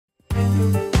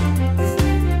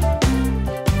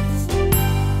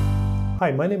Hi,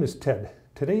 my name is Ted.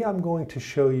 Today I'm going to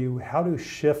show you how to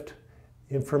shift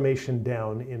information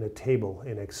down in a table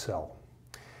in Excel.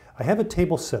 I have a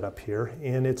table set up here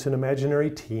and it's an imaginary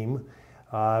team.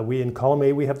 In column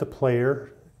A we have the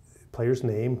player's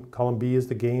name, column B is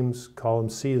the games, column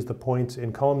C is the points,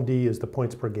 and column D is the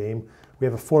points per game. We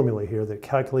have a formula here that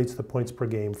calculates the points per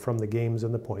game from the games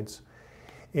and the points.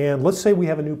 And let's say we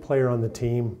have a new player on the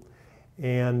team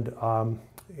and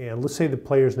let's say the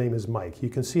player's name is Mike. You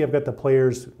can see I've got the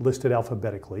players listed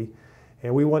alphabetically,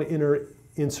 and we want to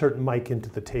insert Mike into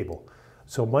the table.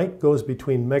 So Mike goes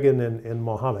between Megan and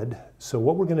Mohammed. So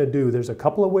what we're going to do, there's a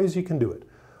couple of ways you can do it.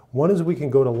 One is we can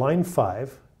go to line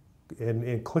 5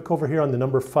 and click over here on the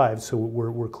number 5. So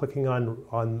we're clicking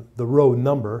on the row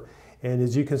number, and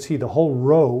as you can see, the whole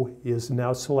row is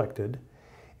now selected.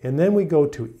 And then we go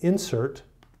to Insert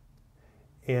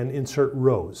and Insert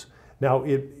Rows. Now,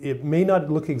 it may not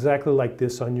look exactly like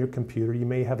this on your computer. You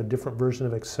may have a different version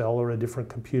of Excel or a different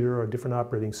computer or a different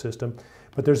operating system,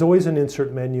 but there's always an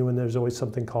insert menu and there's always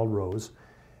something called rows.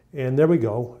 And there we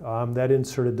go, that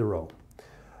inserted the row.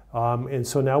 And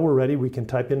so now we're ready. We can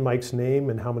type in Mike's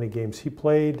name and how many games he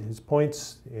played, his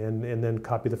points, and then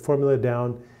copy the formula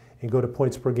down and go to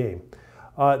points per game.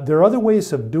 There are other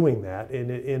ways of doing that,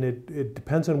 and it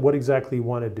depends on what exactly you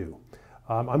want to do.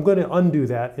 I'm going to undo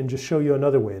that and just show you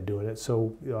another way of doing it.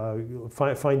 So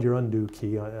find your undo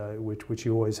key, which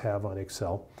you always have on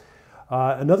Excel.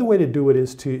 Another way to do it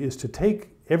is to take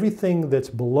everything that's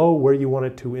below where you want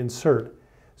it to insert.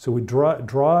 So we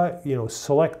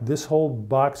select this whole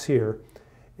box here,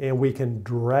 and we can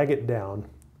drag it down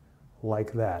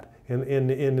like that.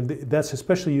 And that's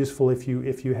especially useful if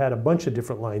you had a bunch of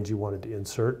different lines you wanted to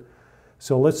insert.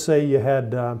 So let's say you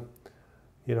had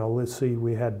let's see,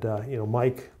 we had,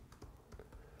 Mike,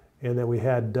 and then we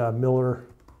had Miller,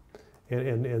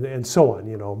 and so on,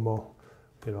 I don't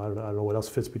know what else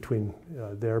fits between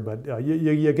there, but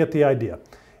you get the idea.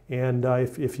 And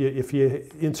if you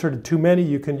inserted too many,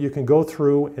 you can go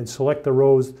through and select the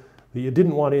rows that you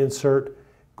didn't want to insert,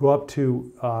 go up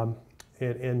to,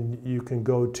 and you can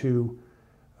go to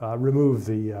remove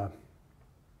the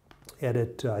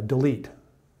edit, delete.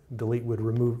 Delete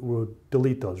would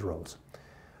delete those rows.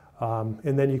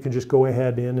 And then you can just go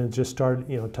ahead and just start,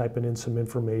 typing in some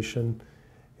information.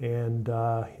 And,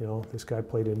 this guy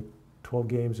played in 12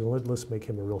 games, and let's make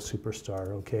him a real superstar,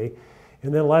 okay?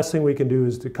 And then the last thing we can do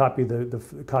is to copy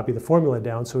the formula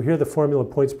down. So here the formula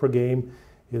points per game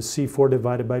is C4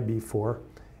 divided by B4.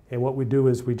 And what we do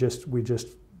is we just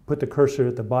put the cursor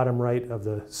at the bottom right of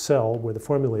the cell where the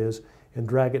formula is and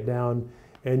drag it down,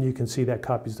 and you can see that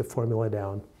copies the formula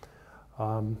down.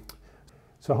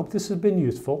 So I hope this has been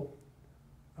useful.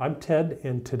 I'm Ted,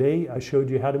 and today I showed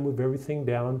you how to move everything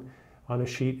down on a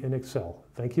sheet in Excel.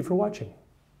 Thank you for watching.